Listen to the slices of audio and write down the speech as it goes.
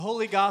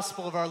Holy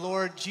Gospel of our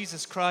Lord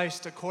Jesus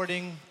Christ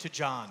according to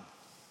John.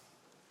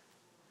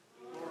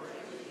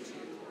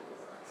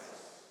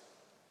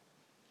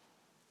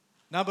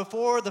 Now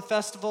before the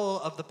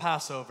festival of the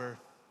Passover,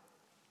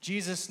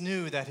 Jesus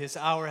knew that his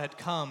hour had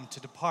come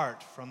to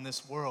depart from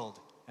this world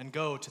and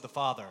go to the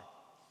Father.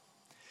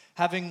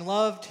 Having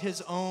loved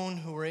his own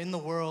who were in the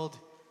world,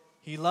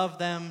 he loved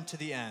them to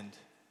the end.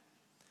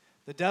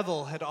 The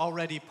devil had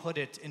already put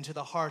it into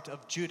the heart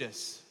of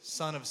Judas,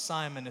 son of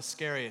Simon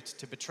Iscariot,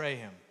 to betray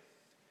him.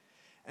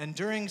 And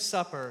during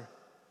supper,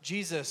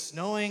 Jesus,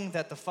 knowing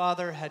that the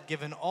Father had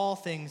given all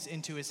things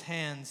into his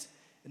hands,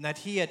 and that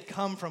he had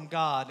come from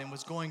God and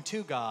was going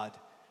to God,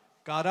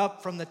 got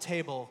up from the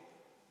table,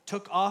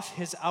 took off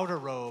his outer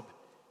robe,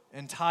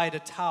 and tied a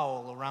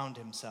towel around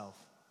himself.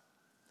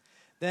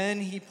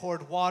 Then he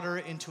poured water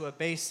into a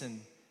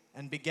basin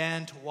and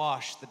began to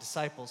wash the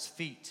disciples'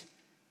 feet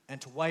and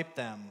to wipe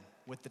them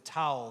with the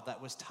towel that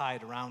was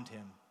tied around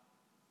him.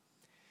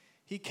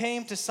 He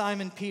came to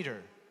Simon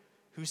Peter,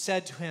 who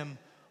said to him,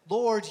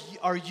 "Lord,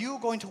 are you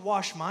going to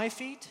wash my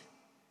feet?"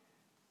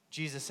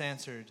 Jesus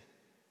answered,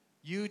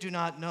 "You do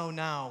not know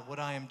now what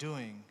I am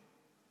doing,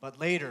 but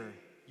later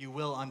you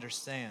will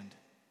understand."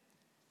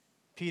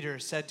 Peter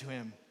said to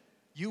him,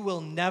 "You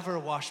will never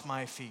wash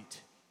my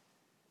feet."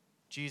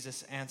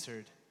 Jesus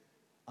answered,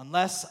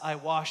 "Unless I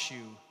wash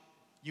you,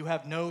 you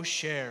have no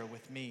share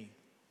with me."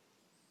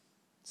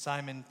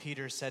 Simon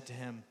Peter said to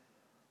him,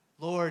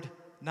 "Lord,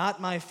 not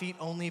my feet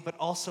only, but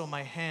also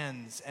my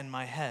hands and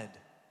my head."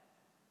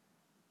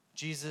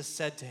 Jesus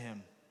said to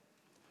him,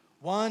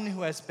 "One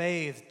who has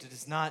bathed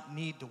does not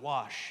need to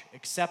wash,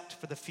 except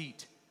for the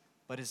feet,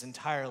 but is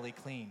entirely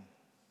clean.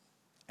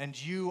 And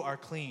you are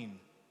clean,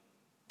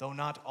 though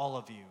not all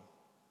of you."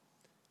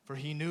 For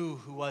he knew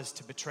who was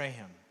to betray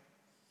him.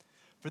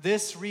 For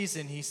this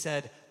reason he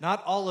said,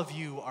 "Not all of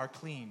you are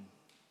clean."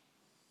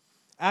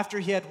 After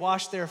he had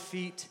washed their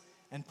feet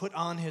and put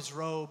on his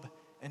robe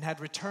and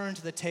had returned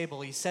to the table,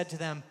 he said to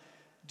them,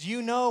 "Do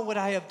you know what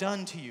I have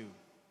done to you?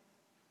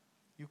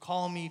 You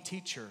call me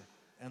teacher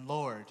and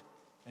Lord,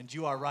 and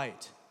you are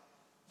right,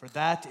 for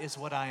that is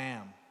what I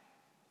am.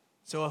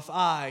 So if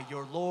I,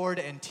 your Lord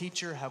and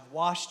teacher, have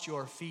washed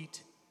your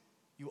feet,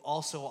 you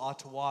also ought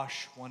to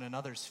wash one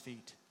another's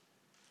feet.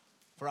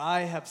 For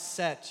I have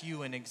set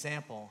you an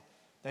example,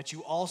 that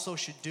you also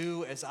should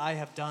do as I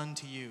have done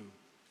to you.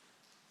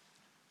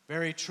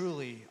 Very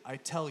truly, I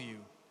tell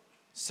you,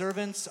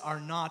 servants are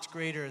not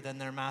greater than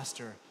their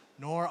master,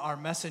 nor are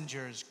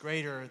messengers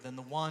greater than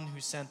the one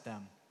who sent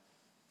them.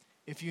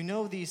 If you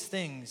know these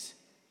things,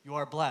 you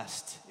are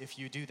blessed if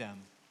you do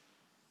them.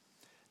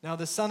 Now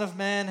the Son of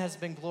Man has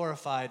been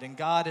glorified, and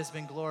God has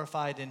been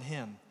glorified in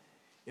him.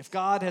 If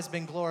God has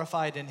been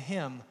glorified in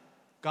him,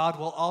 God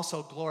will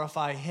also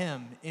glorify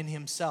him in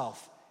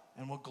himself,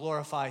 and will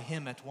glorify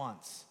him at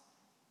once.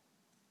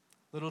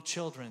 Little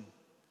children,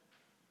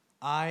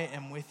 I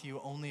am with you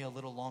only a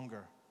little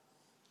longer.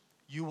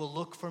 You will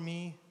look for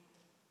me,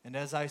 and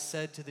as I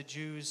said to the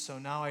Jews, so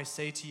now I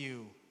say to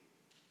you,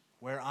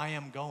 where I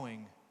am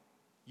going,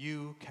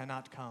 you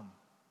cannot come.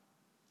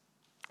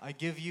 I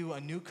give you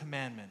a new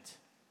commandment,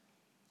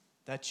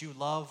 that you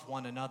love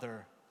one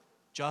another,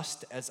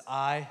 just as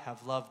I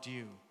have loved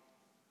you.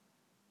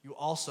 You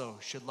also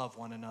should love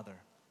one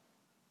another.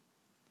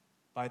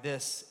 By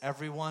this,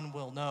 everyone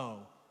will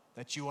know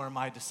that you are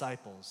my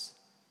disciples,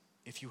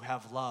 if you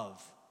have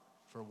love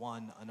for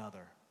one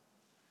another."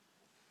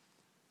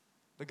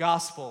 The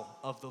Gospel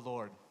of the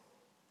Lord.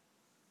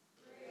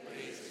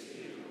 Praise to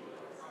you,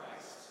 Lord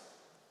Christ.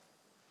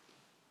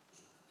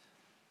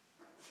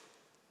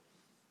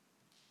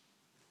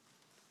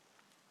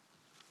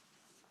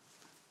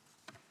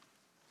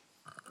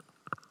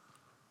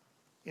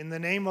 In the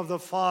name of the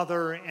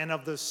Father, and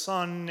of the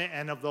Son,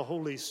 and of the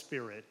Holy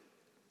Spirit.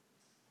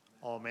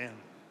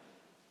 Amen.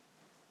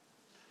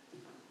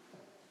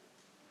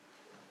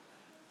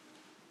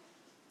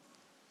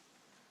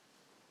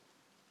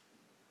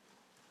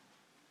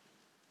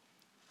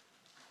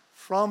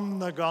 From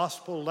the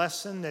gospel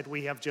lesson that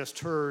we have just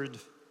heard,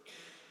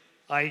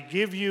 I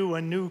give you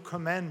a new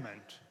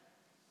commandment,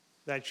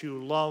 that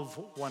you love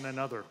one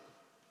another.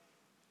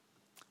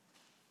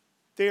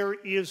 There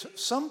is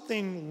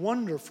something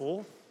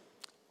wonderful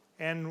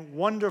and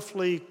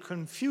wonderfully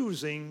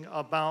confusing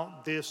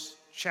about this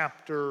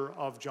chapter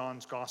of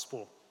John's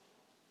Gospel.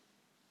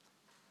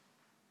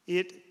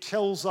 It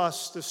tells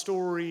us the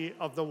story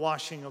of the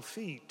washing of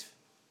feet,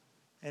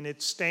 and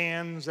it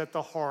stands at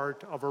the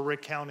heart of a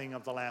recounting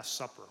of the Last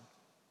Supper.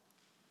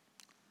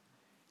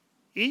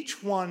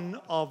 Each one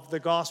of the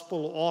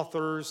Gospel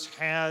authors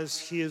has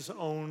his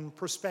own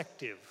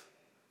perspective.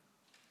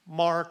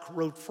 Mark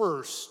wrote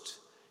first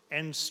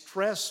and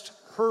stressed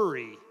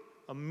hurry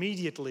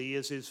immediately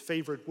is his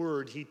favorite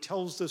word. He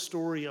tells the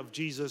story of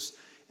Jesus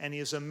and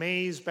is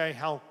amazed by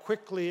how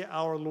quickly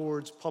our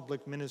Lord's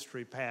public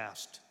ministry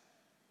passed.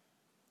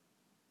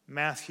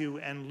 Matthew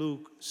and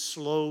Luke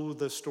slow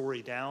the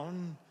story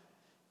down,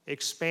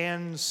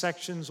 expand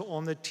sections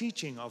on the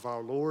teaching of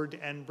our Lord,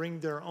 and bring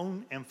their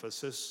own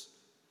emphasis.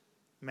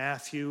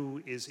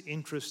 Matthew is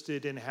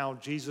interested in how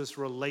Jesus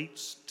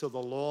relates to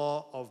the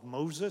law of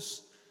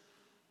Moses.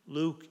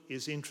 Luke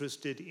is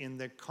interested in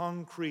the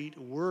concrete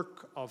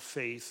work of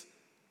faith,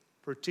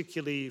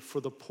 particularly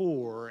for the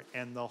poor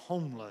and the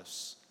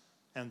homeless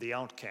and the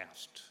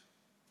outcast.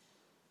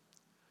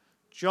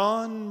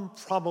 John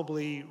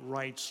probably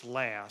writes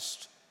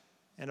last,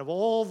 and of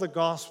all the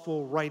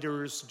gospel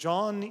writers,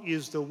 John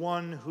is the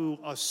one who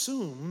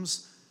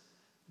assumes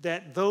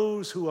that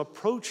those who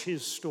approach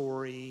his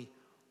story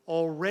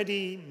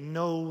already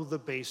know the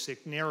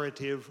basic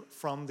narrative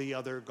from the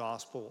other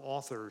gospel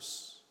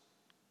authors.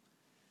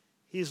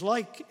 He's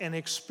like an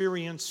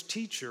experienced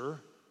teacher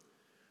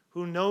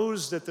who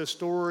knows that the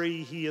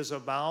story he is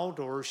about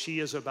or she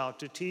is about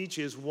to teach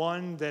is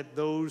one that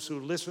those who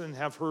listen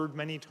have heard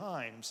many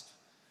times,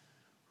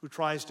 who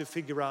tries to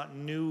figure out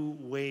new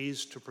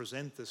ways to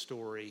present the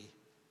story.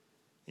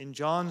 In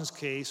John's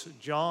case,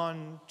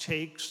 John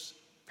takes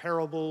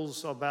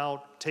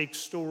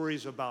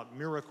stories about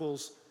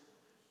miracles,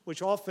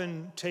 which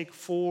often take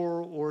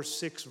 4 or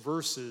 6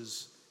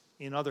 verses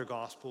in other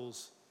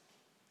gospels,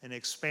 and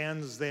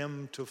expands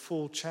them to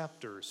full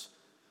chapters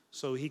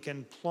so he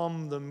can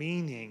plumb the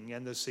meaning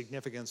and the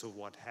significance of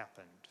what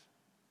happened.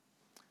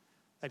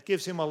 That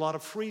gives him a lot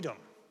of freedom.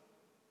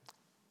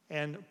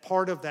 And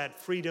part of that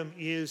freedom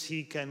is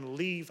he can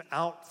leave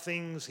out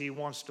things he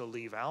wants to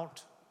leave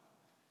out.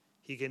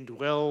 He can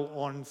dwell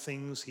on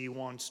things he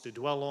wants to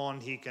dwell on.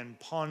 He can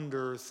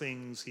ponder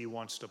things he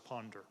wants to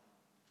ponder.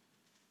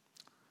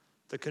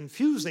 The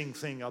confusing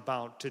thing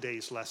about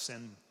today's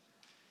lesson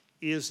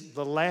is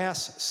the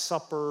Last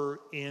Supper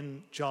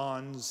in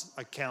John's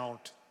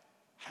account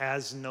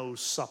has no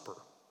supper.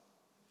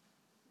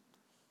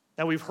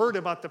 Now, we've heard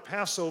about the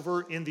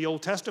Passover in the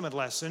Old Testament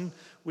lesson.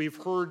 We've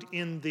heard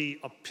in the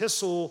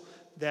epistle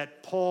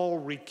that Paul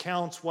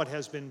recounts what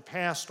has been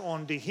passed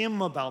on to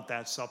him about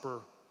that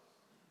supper.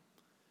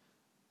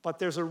 But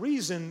there's a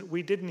reason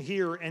we didn't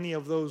hear any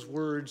of those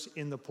words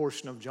in the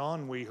portion of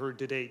John we heard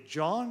today.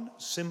 John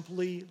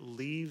simply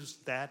leaves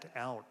that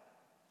out.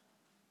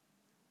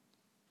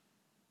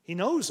 He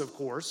knows, of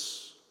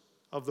course,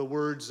 of the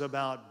words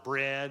about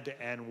bread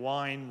and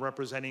wine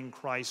representing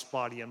Christ's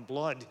body and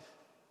blood.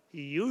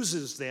 He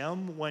uses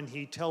them when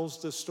he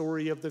tells the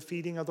story of the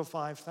feeding of the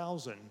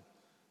 5,000,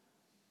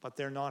 but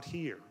they're not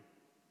here.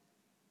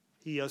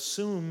 He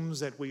assumes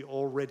that we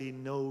already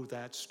know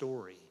that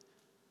story.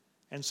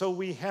 And so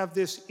we have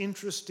this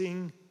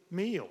interesting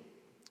meal.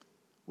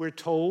 We're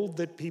told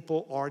that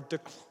people are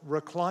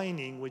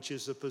reclining, which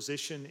is a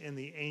position in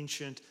the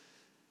ancient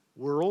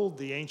world,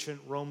 the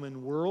ancient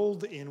Roman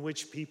world, in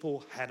which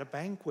people had a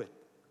banquet.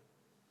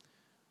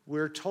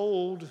 We're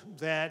told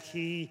that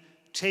he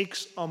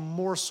takes a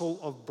morsel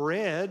of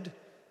bread,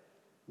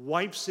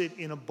 wipes it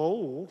in a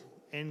bowl,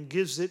 and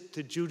gives it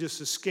to Judas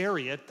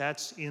Iscariot.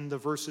 That's in the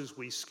verses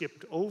we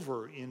skipped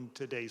over in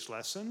today's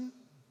lesson.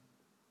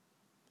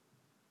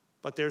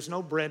 But there's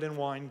no bread and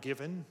wine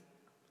given.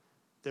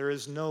 There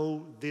is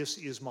no, "This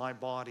is my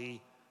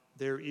body."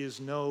 There is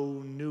no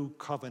new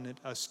covenant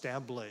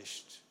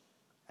established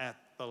at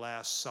the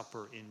Last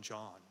Supper in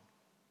John.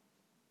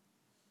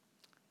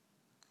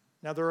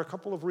 Now, there are a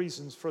couple of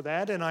reasons for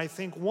that, and I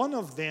think one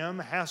of them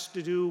has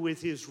to do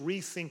with his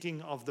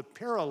rethinking of the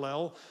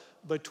parallel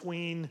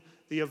between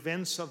the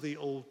events of the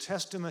Old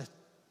Testament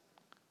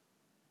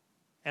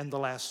and the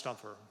Last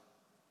Supper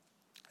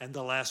and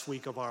the last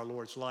week of our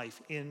Lord's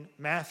life. In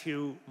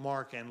Matthew,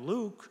 Mark, and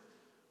Luke,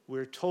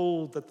 we're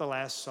told that the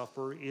Last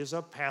Supper is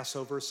a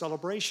Passover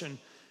celebration.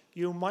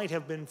 You might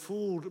have been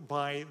fooled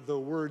by the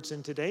words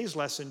in today's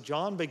lesson.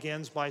 John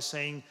begins by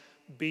saying,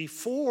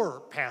 before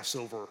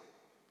Passover,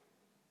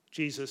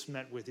 Jesus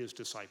met with his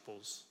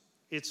disciples.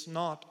 It's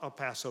not a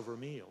Passover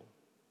meal.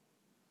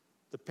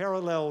 The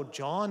parallel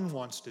John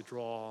wants to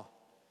draw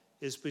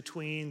is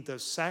between the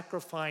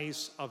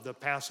sacrifice of the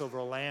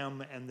Passover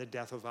lamb and the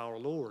death of our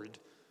Lord.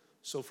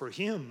 So for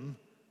him,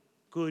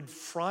 Good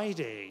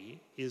Friday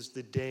is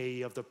the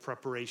day of the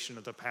preparation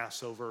of the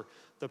Passover.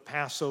 The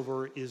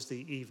Passover is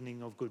the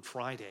evening of Good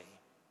Friday.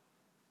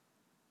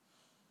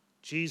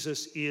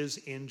 Jesus is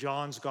in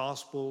John's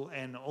gospel,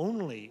 and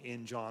only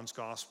in John's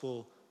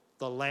gospel,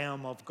 the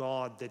Lamb of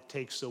God that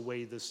takes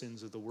away the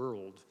sins of the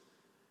world.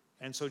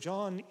 And so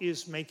John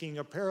is making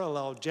a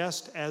parallel.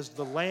 Just as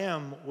the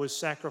lamb was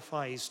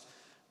sacrificed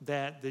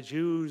that the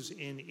Jews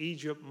in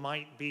Egypt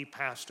might be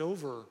passed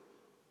over,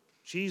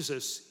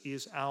 Jesus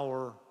is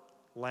our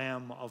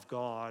Lamb of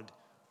God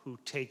who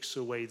takes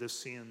away the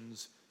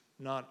sins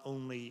not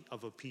only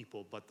of a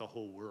people but the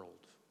whole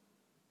world.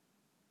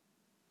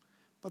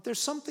 But there's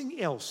something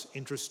else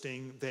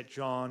interesting that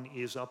John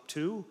is up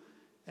to,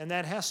 and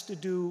that has to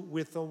do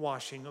with the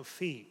washing of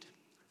feet.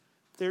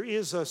 There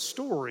is a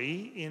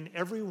story in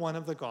every one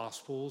of the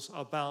Gospels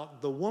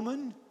about the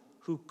woman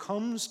who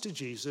comes to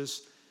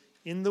Jesus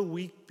in the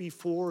week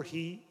before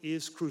he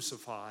is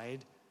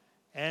crucified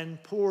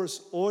and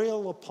pours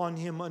oil upon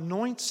him,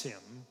 anoints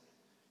him.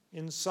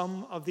 In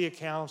some of the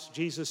accounts,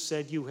 Jesus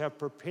said, "You have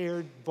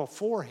prepared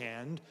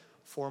beforehand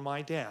for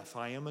my death.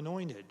 I am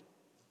anointed."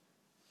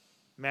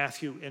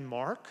 Matthew and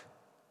Mark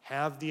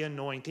have the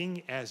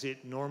anointing as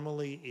it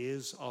normally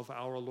is of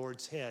our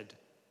Lord's head.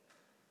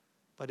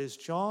 But as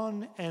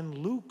John and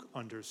Luke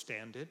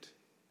understand it,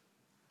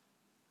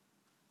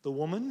 the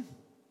woman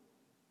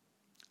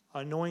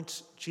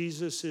anoints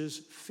Jesus'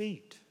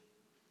 feet.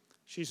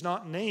 She's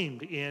not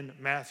named in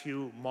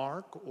Matthew,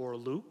 Mark, or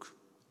Luke.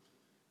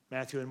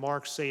 Matthew and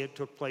Mark say it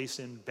took place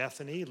in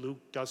Bethany.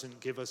 Luke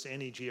doesn't give us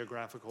any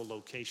geographical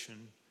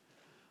location.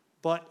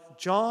 But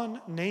John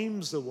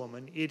names the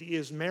woman. It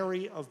is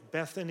Mary of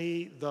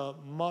Bethany,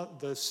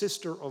 the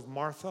sister of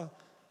Martha,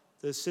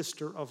 the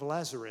sister of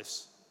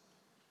Lazarus.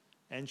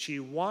 And she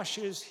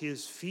washes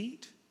his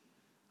feet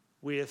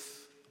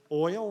with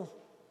oil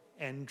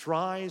and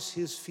dries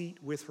his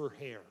feet with her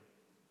hair.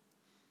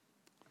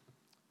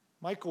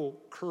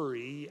 Michael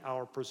Curry,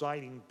 our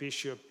presiding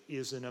bishop,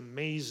 is an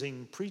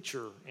amazing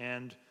preacher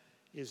and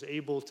is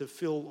able to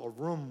fill a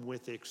room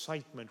with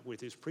excitement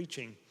with his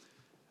preaching.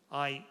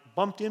 I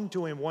bumped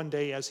into him one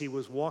day as he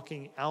was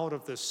walking out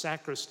of the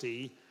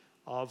sacristy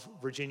of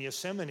Virginia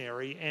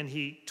Seminary, and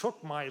he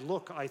took my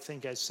look, I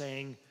think, as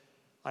saying,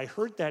 "I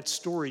heard that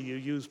story you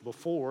used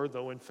before,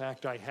 though in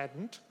fact I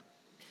hadn't."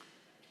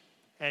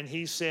 And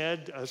he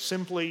said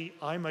simply,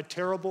 "I'm a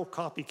terrible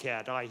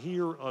copycat. I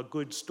hear a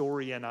good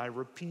story and I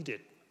repeat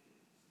it."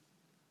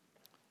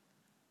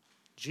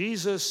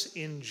 Jesus,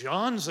 in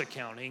John's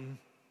accounting,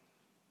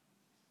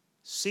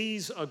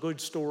 sees a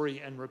good story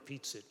and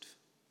repeats it.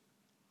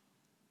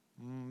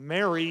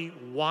 Mary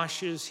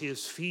washes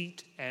his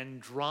feet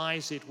and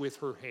dries it with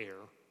her hair.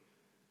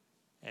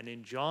 And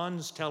in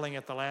John's telling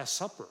at the Last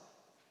Supper,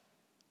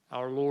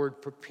 our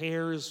Lord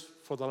prepares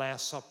for the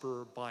Last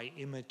Supper by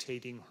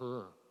imitating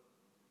her.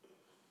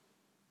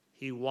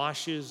 He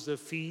washes the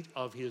feet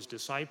of his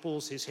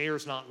disciples. His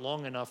hair's not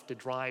long enough to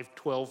dry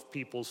 12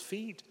 people's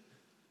feet.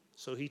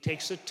 So he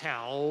takes a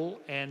towel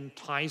and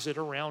ties it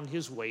around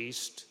his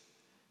waist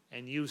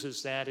and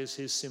uses that as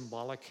his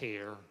symbolic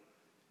hair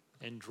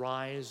and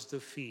dries the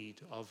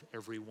feet of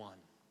everyone.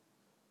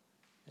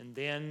 And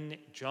then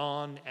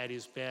John, at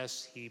his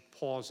best, he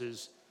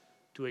pauses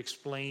to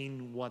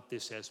explain what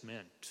this has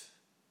meant.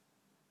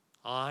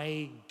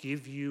 "I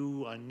give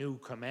you a new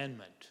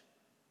commandment,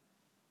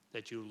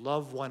 that you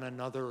love one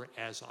another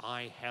as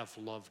I have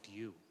loved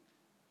you."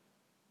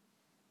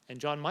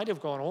 And John might have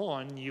gone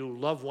on, "You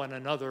love one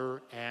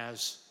another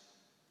as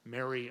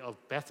Mary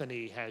of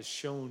Bethany has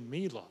shown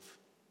me love,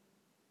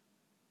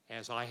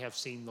 as I have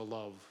seen the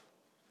love,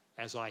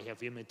 as I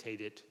have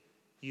imitated.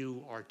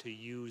 You are to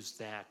use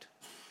that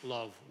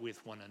love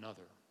with one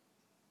another."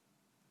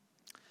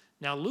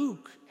 Now,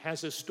 Luke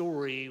has a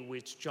story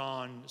which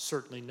John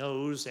certainly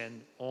knows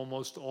and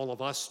almost all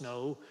of us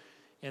know,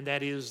 and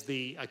that is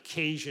the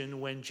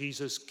occasion when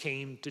Jesus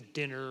came to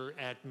dinner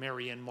at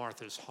Mary and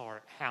Martha's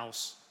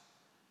house.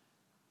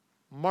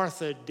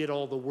 Martha did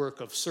all the work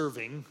of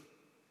serving,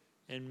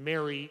 and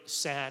Mary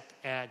sat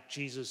at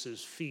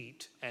Jesus'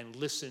 feet and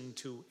listened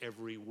to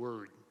every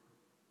word.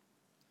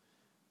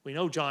 We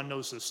know John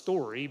knows the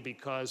story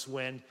because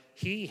when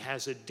he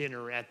has a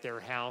dinner at their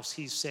house,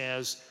 he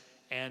says,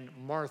 "And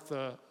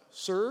Martha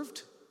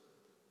served,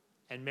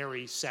 and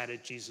Mary sat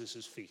at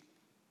Jesus' feet."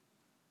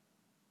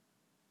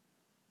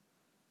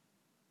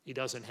 He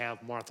doesn't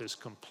have Martha's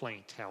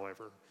complaint,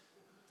 however,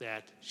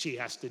 that she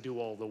has to do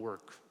all the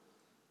work.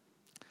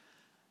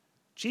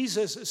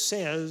 Jesus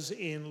says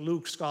in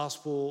Luke's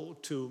gospel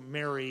to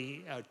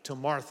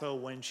Martha,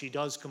 when she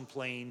does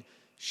complain,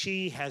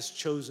 she has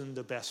chosen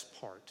the best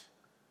part.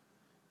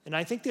 And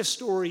I think this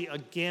story,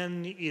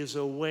 again, is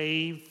a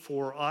way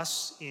for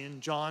us in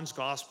John's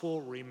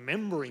gospel,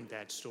 remembering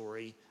that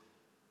story,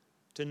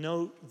 to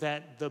note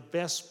that the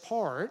best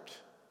part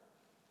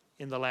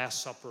in the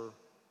Last Supper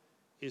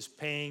is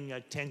paying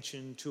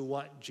attention to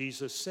what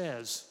Jesus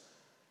says.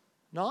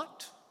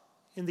 Not,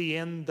 in the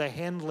end, the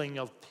handling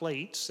of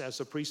plates. As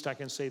a priest, I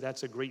can say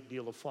that's a great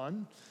deal of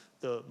fun.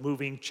 The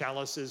moving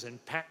chalices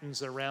and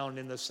patens around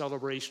in the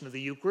celebration of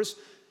the Eucharist.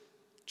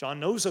 John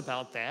knows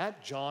about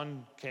that.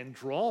 John can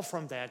draw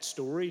from that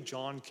story.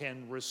 John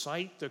can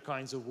recite the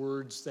kinds of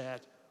words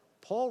that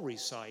Paul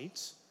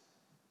recites.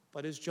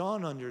 But as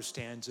John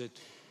understands it,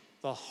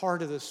 the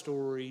heart of the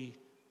story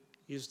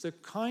is the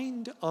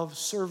kind of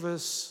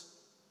service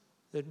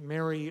that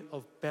Mary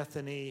of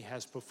Bethany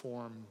has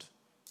performed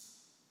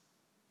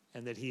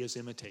and that he has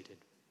imitated.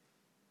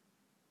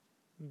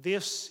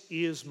 "This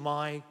is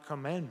my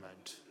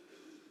commandment.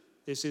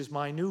 This is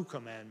my new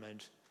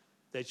commandment,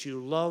 that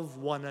you love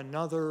one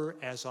another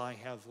as I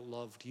have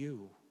loved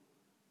you."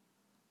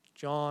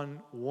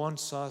 John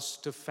wants us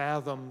to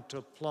fathom,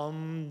 to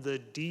plumb the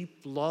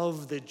deep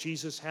love that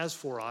Jesus has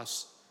for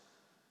us.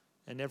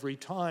 And every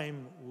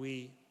time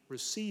we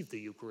receive the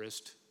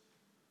Eucharist,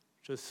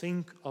 to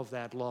think of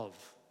that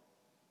love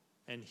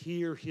and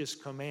hear his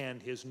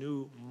command, his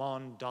new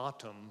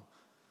mandatum,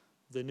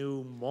 the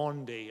new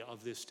Maundy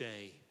of this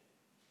day,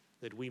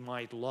 that we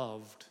might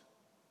love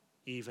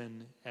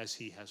even as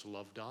he has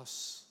loved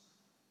us,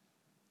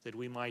 that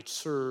we might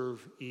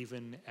serve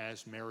even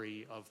as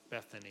Mary of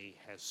Bethany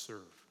has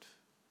served.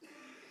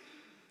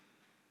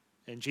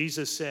 And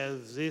Jesus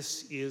says,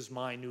 "This is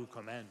my new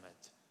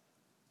commandment,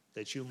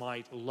 that you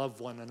might love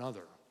one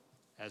another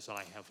as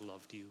I have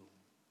loved you."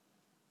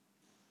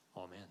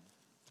 Amen.